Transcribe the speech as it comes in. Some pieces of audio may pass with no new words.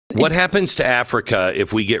What happens to Africa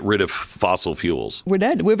if we get rid of fossil fuels? We're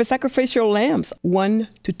dead. We're the sacrificial lambs. 1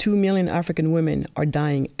 to 2 million African women are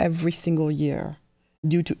dying every single year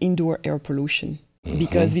due to indoor air pollution.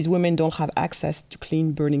 Because these women don't have access to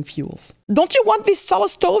clean burning fuels. Don't you want these solar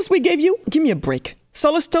stoves we gave you? Give me a break.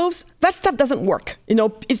 Solar stoves, that stuff doesn't work. You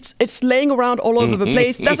know, it's laying around all over the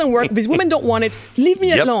place, doesn't work. These women don't want it. Leave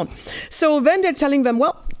me alone. So then they're telling them,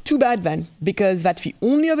 well, too bad then, because that's the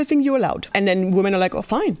only other thing you're allowed. And then women are like, oh,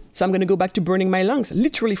 fine. So I'm going to go back to burning my lungs,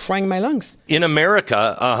 literally frying my lungs. In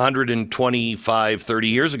America, 125, 30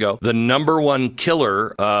 years ago, the #1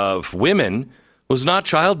 killer of women was not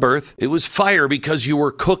childbirth. It was fire because you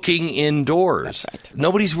were cooking indoors. That's right.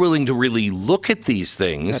 Nobody's willing to really look at these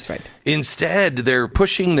things. That's right. Instead, they're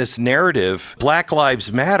pushing this narrative, Black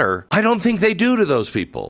Lives Matter. I don't think they do to those people.